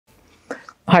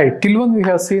Hi, till one we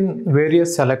have seen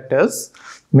various selectors.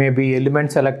 Maybe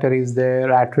element selector is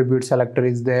there, attribute selector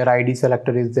is there, ID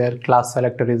selector is there, class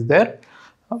selector is there.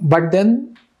 But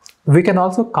then we can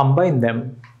also combine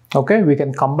them. Okay, we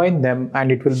can combine them and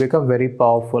it will become very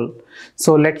powerful.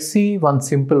 So let's see one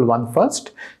simple one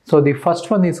first. So the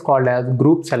first one is called as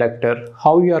group selector.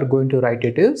 How you are going to write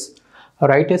it is,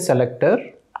 write a selector,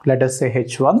 let us say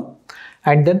H1,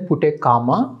 and then put a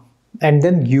comma and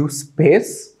then give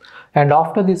space. And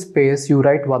after this space, you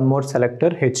write one more selector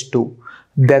H2.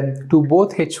 Then to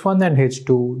both H1 and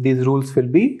H2, these rules will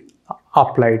be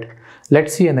applied.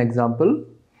 Let's see an example.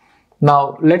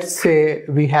 Now, let's say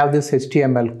we have this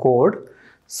HTML code.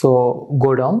 So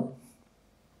go down.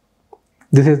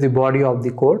 This is the body of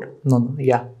the code.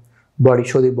 Body,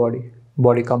 show the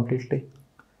body completely.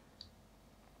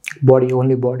 Body,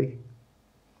 only body.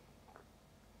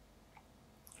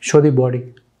 Show the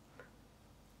body.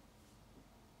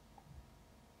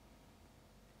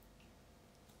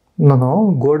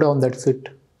 No, go down, that's it.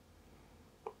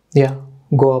 Yeah,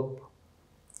 go up.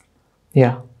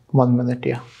 Yeah, 1 minute,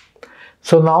 yeah.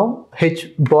 So now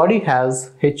body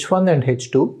has H1 and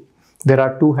H2. There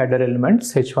are two header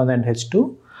elements, H1 and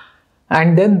H2.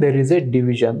 And then there is a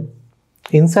division.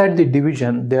 Inside the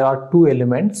division, there are two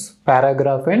elements,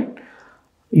 paragraph and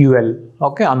UL,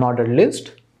 okay, unordered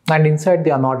list. And inside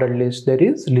the unordered list, there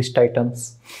is list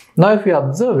items. Now if you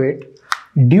observe it,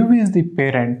 div is the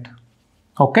parent.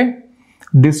 Okay,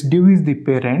 this div is the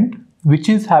parent which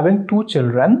is having two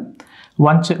children.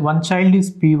 One child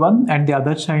is P1 and the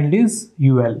other child is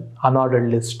UL, unordered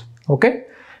list. Okay,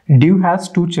 div has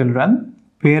two children,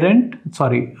 paragraph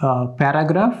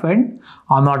and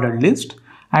unordered list,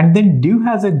 and then div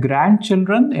has a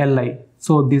grandchildren Li.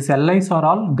 So these Li's are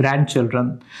all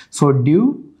grandchildren. So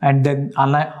div and then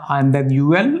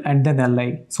UL and then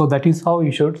Li. So that is how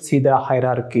you should see the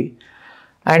hierarchy.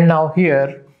 And now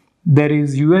here there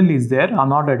is UL is there,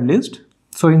 unordered list.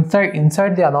 So inside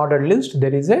the unordered list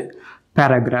there is a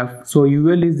paragraph. So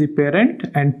UL is the parent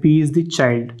and P is the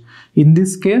child. In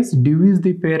this case, div is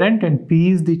the parent and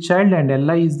P is the child and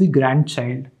Li is the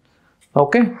grandchild.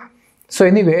 Okay. So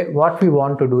anyway, what we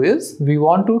want to do is we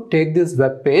want to take this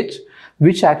web page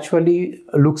which actually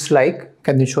looks like,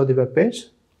 can you show the web page?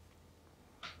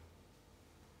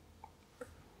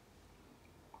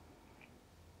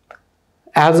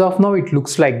 As of now, it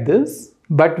looks like this,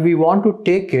 but we want to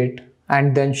take it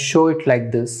and then show it like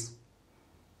this.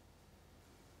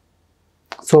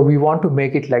 So we want to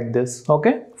make it like this.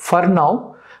 Okay. For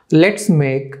now, let's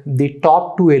make the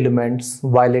top two elements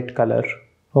violet color.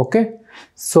 Okay.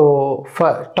 So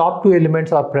for top two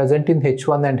elements are present in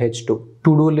H1 and H2.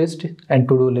 To-do list and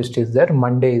to-do list is there.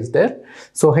 Monday is there.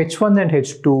 So H1 and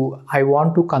H2, I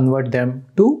want to convert them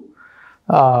to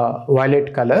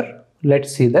violet color.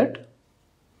 Let's see that.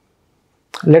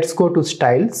 Let's go to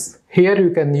styles. Here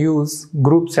you can use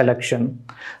group selection.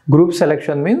 Group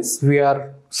selection means we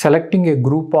are selecting a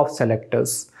group of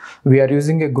selectors. We are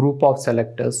using a group of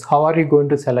selectors. How are you going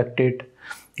to select it?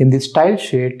 In the style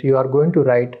sheet, you are going to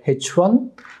write H1,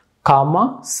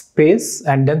 comma, space,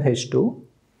 and then H2,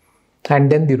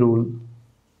 and then the rule.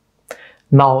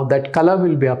 Now that color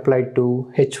will be applied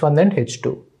to H1 and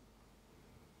H2.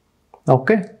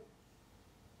 Okay.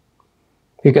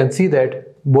 You can see that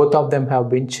both of them have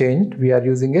been changed. We are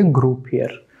using a group here.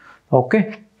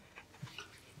 Okay.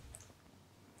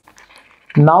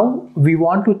 Now we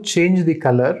want to change the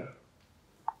color.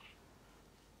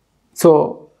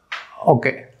 So,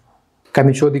 okay. Can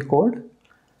you show the code?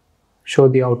 Show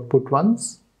the output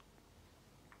once.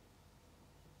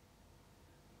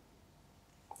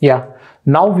 Yeah.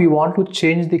 Now we want to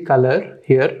change the color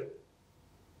here.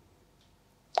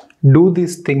 Do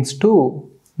these things to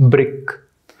brick.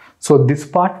 So this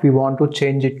part we want to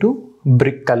change it to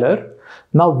brick color.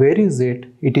 Now where is it?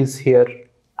 It is here,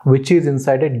 which is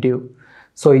inside a div.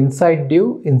 So inside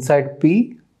div, inside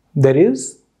P, there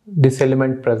is this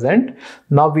element present.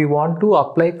 Now we want to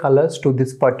apply colors to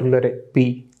this particular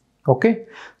P. Okay.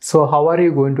 So how are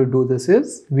you going to do this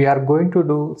is, we are going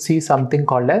to see something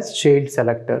called as child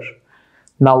selector.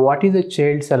 Now what is a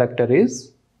child selector is,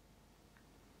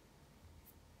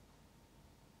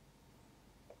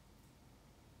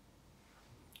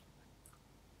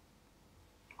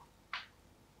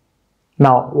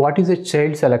 now, what is a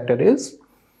child selector is,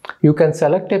 you can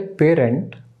select a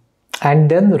parent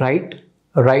and then write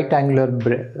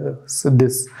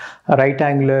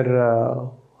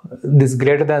this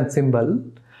greater than symbol,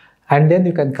 and then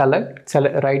you can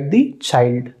write the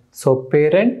child. So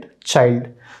parent, child.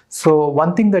 So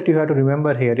one thing that you have to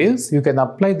remember here is you can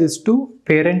apply this to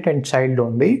parent and child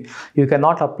only. You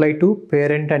cannot apply to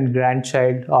parent and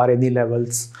grandchild or any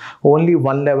levels. Only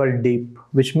one level deep,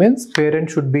 which means parent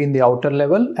should be in the outer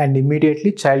level and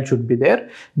immediately child should be there.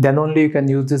 Then only you can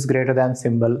use this greater than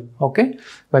symbol. Okay.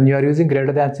 When you are using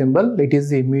greater than symbol, it is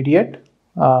the immediate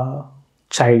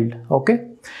child. Okay.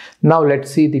 Now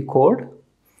let's see the code.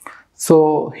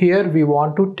 So here we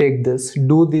want to take this,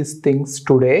 do these things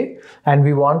today, and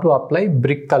we want to apply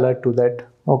brick color to that.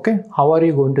 Okay, how are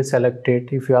you going to select it?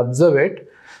 If you observe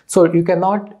it, so you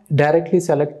cannot directly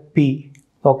select P,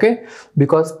 okay,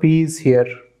 because P is here.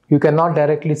 You cannot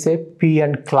directly say P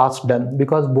and class done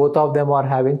because both of them are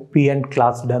having P and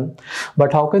class done.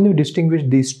 But how can you distinguish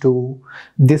these two?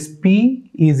 This P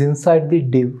is inside the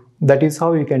div. That is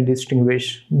how you can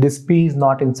distinguish. This P is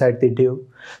not inside the div.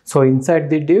 So inside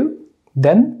the div,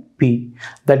 then P.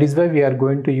 That is why we are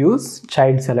going to use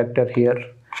child selector here.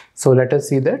 So let us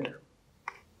see that.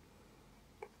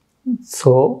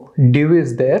 So div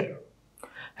is there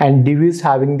and div is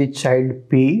having the child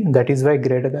P. That is why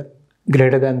greater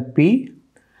than P,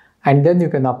 and then you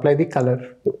can apply the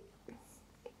color.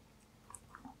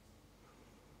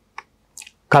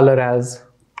 Color as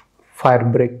fire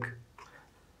brick.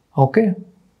 Okay.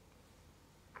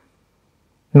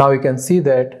 Now you can see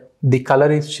that the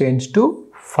color is changed to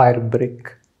fire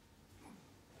brick.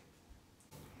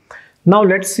 Now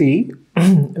let's see,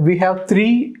 we have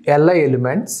 3 Li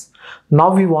elements.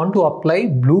 Now we want to apply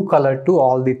blue color to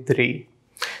all the 3.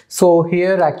 So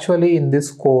here actually in this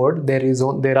code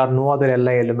there are no other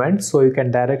Li elements, so you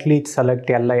can directly select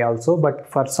Li also. But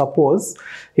for suppose,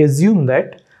 assume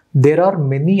that there are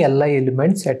many Li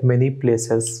elements at many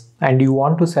places and you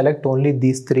want to select only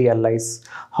these 3 Lis.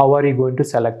 How are you going to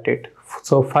select it?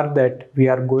 So for that we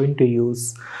are going to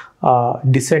use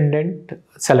descendant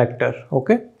selector.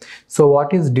 Okay, so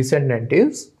what is descendant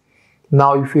is,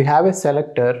 now if you have a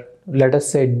selector, let us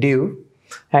say div,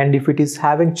 and if it is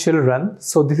having children,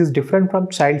 so this is different from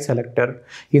child selector.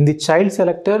 In the child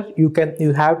selector you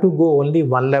have to go only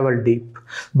one level deep,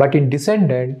 but in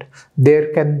descendant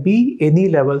there can be any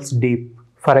levels deep.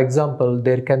 For example,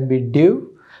 there can be div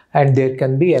and there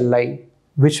can be Li,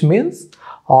 which means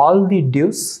all the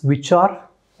divs which are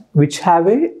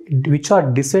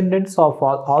descendants of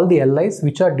all the Li's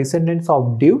which are descendants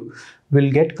of div will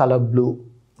get color blue.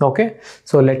 Okay,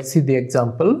 so let's see the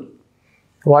example.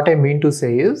 What I mean to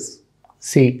say is,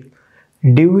 see,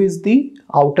 div is the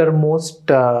outermost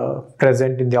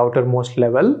present in the outermost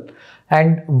level,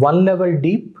 and one level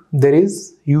deep there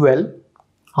is UL,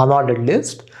 unordered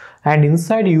list, and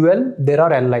inside UL there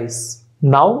are Li's.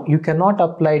 Now you cannot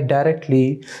apply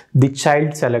directly the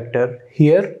child selector.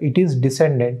 Here it is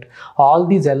descendant. All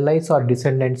these Li's are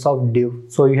descendants of div.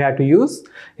 So you have to use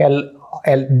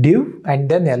div and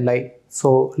then Li.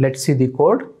 So let's see the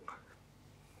code.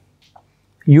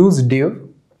 Use div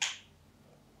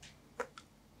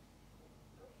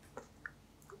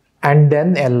and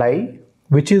then Li,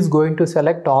 which is going to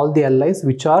select all the Li's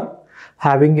which are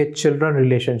having a children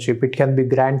relationship. It can be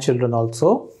grandchildren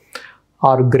also,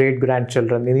 or great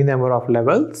grandchildren, any number of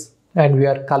levels, and we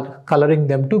are coloring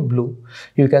them to blue.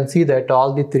 You can see that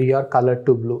all the 3 are colored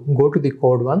to blue. Go to the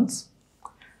code once,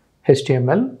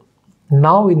 HTML.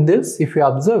 Now in this, if you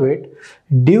observe it,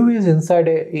 div is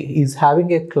is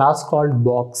having a class called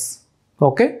box.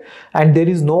 Okay, and there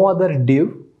is no other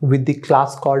div with the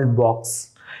class called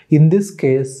box. In this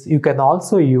case, you can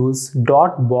also use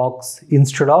dot box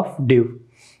instead of div.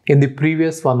 In the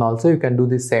previous one also you can do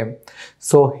the same.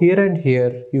 So here and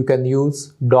here you can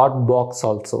use dot box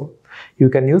also. You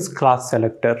can use class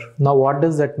selector. Now what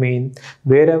does that mean?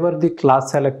 Wherever the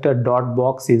class selector dot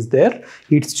box is there,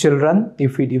 its children,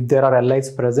 if there are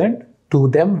Li's present, to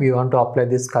them we want to apply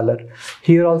this color.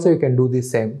 Here also you can do the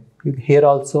same. Here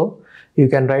also you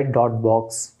can write dot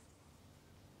box.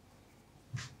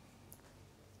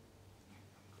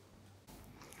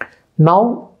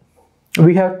 Now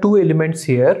we have 2 elements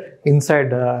here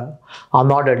inside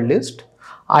unordered list.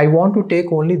 I want to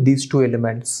take only these 2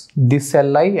 elements, this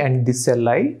Li and this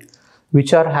Li,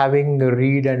 which are having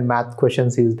read and math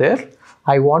questions is there.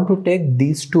 I want to take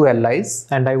these 2 Li's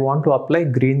and I want to apply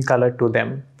green color to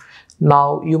them.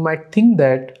 Now you might think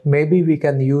that maybe we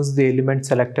can use the element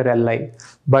selector Li,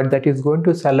 but that is going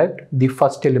to select the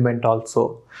first element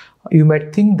also. You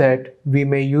might think that we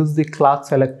may use the class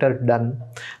selector done,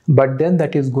 but then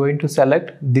that is going to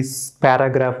select this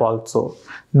paragraph also.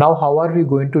 Now how are we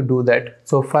going to do that?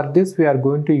 So for this we are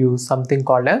going to use something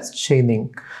called as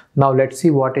chaining. Now let's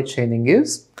see what a chaining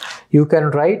is. You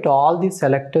can write all the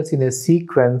selectors in a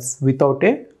sequence without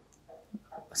a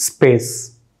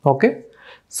space. Okay,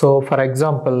 so for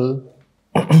example,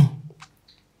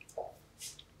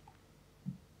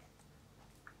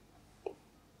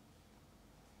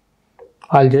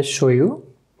 I'll just show you.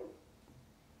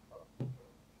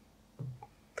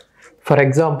 For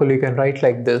example, you can write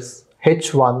like this: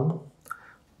 h1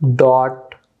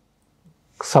 dot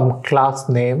some class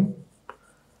name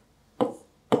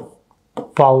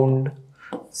found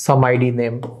some id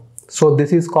name. So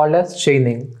this is called as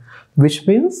chaining, which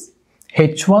means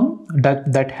h1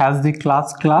 that has the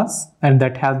class and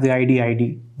that has the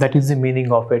id. That is the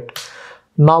meaning of it.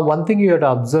 Now one thing you have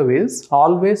to observe is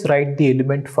always write the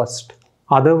element first,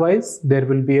 otherwise there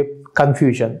will be a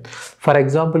confusion. For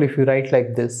example, if you write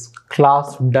like this,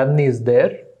 class done is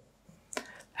there,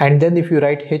 and then if you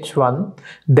write h1,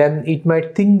 then it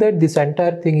might think that this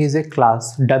entire thing is a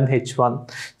class done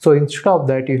h1. So instead of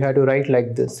that, you have to write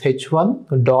like this,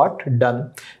 h1 dot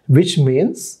done, which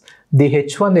means the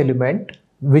h1 element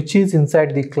which is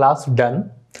inside the class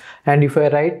done. And if I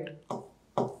write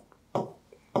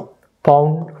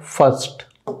found first,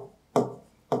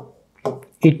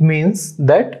 it means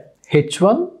that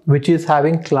h1 which is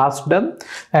having class done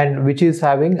and which is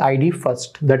having id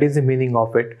first. That is the meaning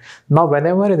of it. Now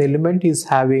whenever an element is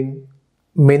having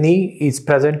is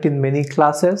present in many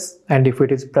classes, and if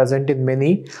it is present in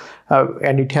many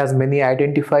and it has many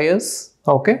identifiers,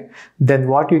 okay, then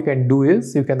what you can do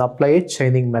is you can apply a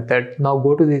chaining method. Now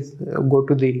go to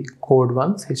the code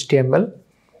once, HTML.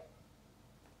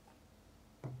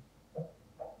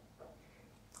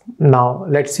 Now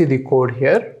let's see the code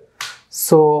here.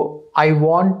 So I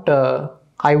want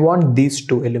these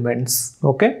two elements.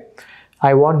 Okay,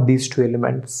 I want these two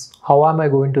elements. How am I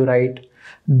going to write?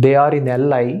 They are in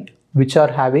li, which are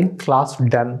having class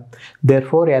done.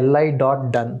 Therefore li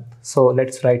dot done. So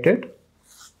let's write it.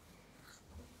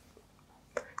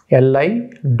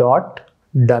 Li dot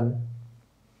done.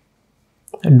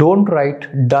 Don't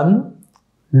write done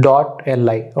dot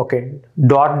li. Okay,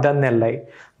 dot done li.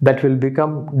 That will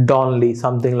become donly,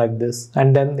 something like this,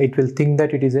 and then it will think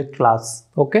that it is a class.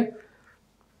 Okay,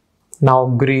 now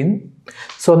green.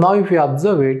 So now if you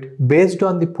observe it, based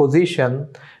on the position,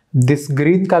 this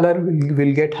green color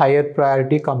will get higher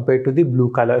priority compared to the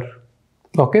blue color.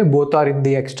 Okay, both are in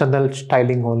the external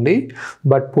styling only,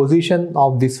 but position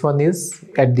of this one is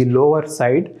at the lower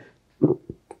side.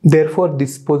 Therefore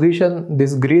this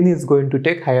green is going to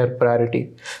take higher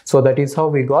priority. So that is how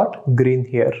we got green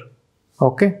here.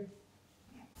 Okay,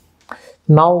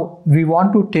 now we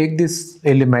want to take this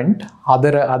element,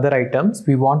 other items,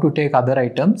 we want to take other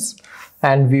items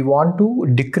and we want to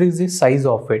decrease the size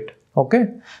of it. Okay,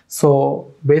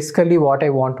 so basically what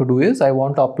I want to do is I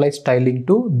want to apply styling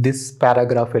to this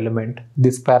paragraph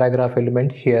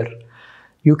element here.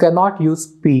 You cannot use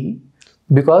p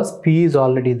because p is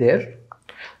already there,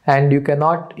 and you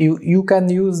can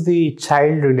use the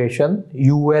child relation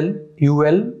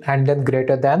ul and then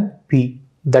greater than p.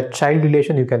 That child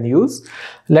relation you can use.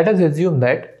 Let us assume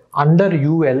that under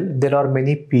ul there are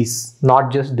many p's,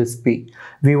 not just this p.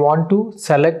 We want to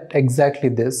select exactly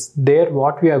this. There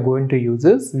what we are going to use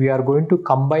is we are going to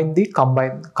combine the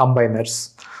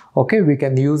combiners. Okay, we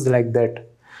can use like that.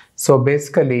 So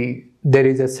basically there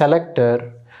is a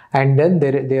selector and then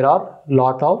there are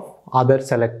lot of other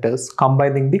selectors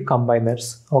combining the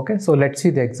combiners. Okay, so let's see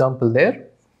the example there.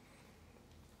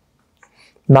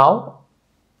 Now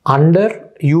under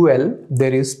ul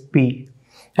there is p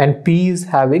and p is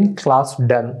having class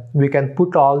done. We can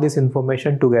put all this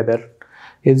information together.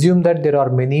 Assume that there are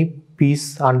many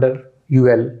p's under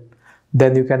ul,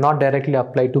 then you cannot directly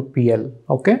apply to pl.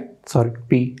 Okay, sorry,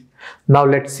 p. Now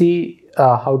let's see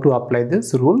how to apply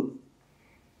this rule.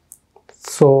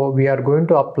 So we are going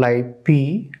to apply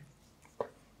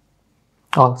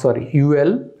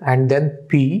ul and then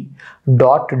p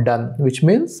dot done, which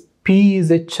means p is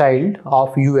a child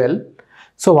of ul.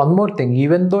 So one more thing,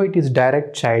 even though it is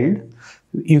direct child,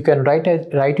 you can write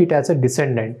it as a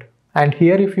descendant. And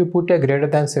here if you put a greater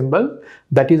than symbol,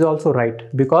 that is also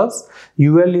right, because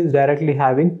ul is directly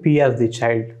having p as the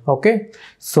child. Okay,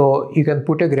 so you can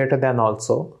put a greater than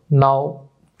also. Now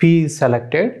p is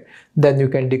selected, then you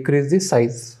can decrease the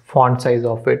size, font size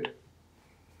of it.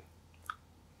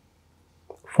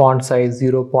 Font size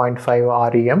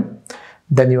 0.5 rem,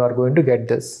 then you are going to get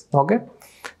this. Okay,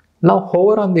 now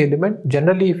hover on the element.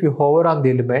 Generally if you hover on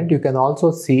the element, you can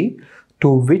also see to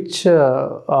which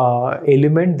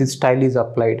element this style is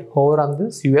applied. Hover on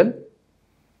this ul.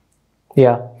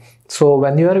 Yeah, so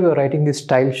when you are writing the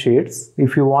style sheets,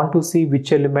 if you want to see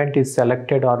which element is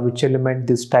selected or which element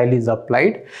this style is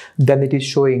applied, then it is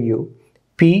showing you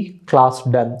p class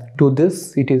done. To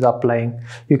this it is applying.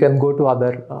 You can go to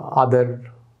other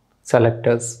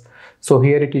selectors. So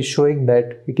here it is showing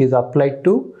that it is applied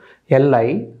to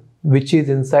li, which is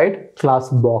inside class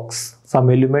box, some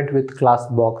element with class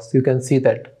box. You can see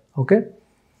that. Okay.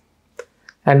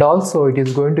 And also it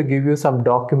is going to give you some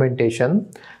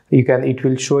documentation. It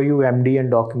will show you MDN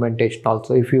documentation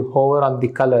also. If you hover on the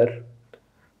color,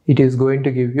 it is going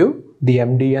to give you the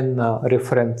MDN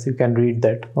reference. You can read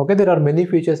that. Okay, there are many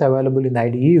features available in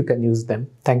IDE. You can use them.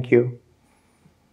 Thank you.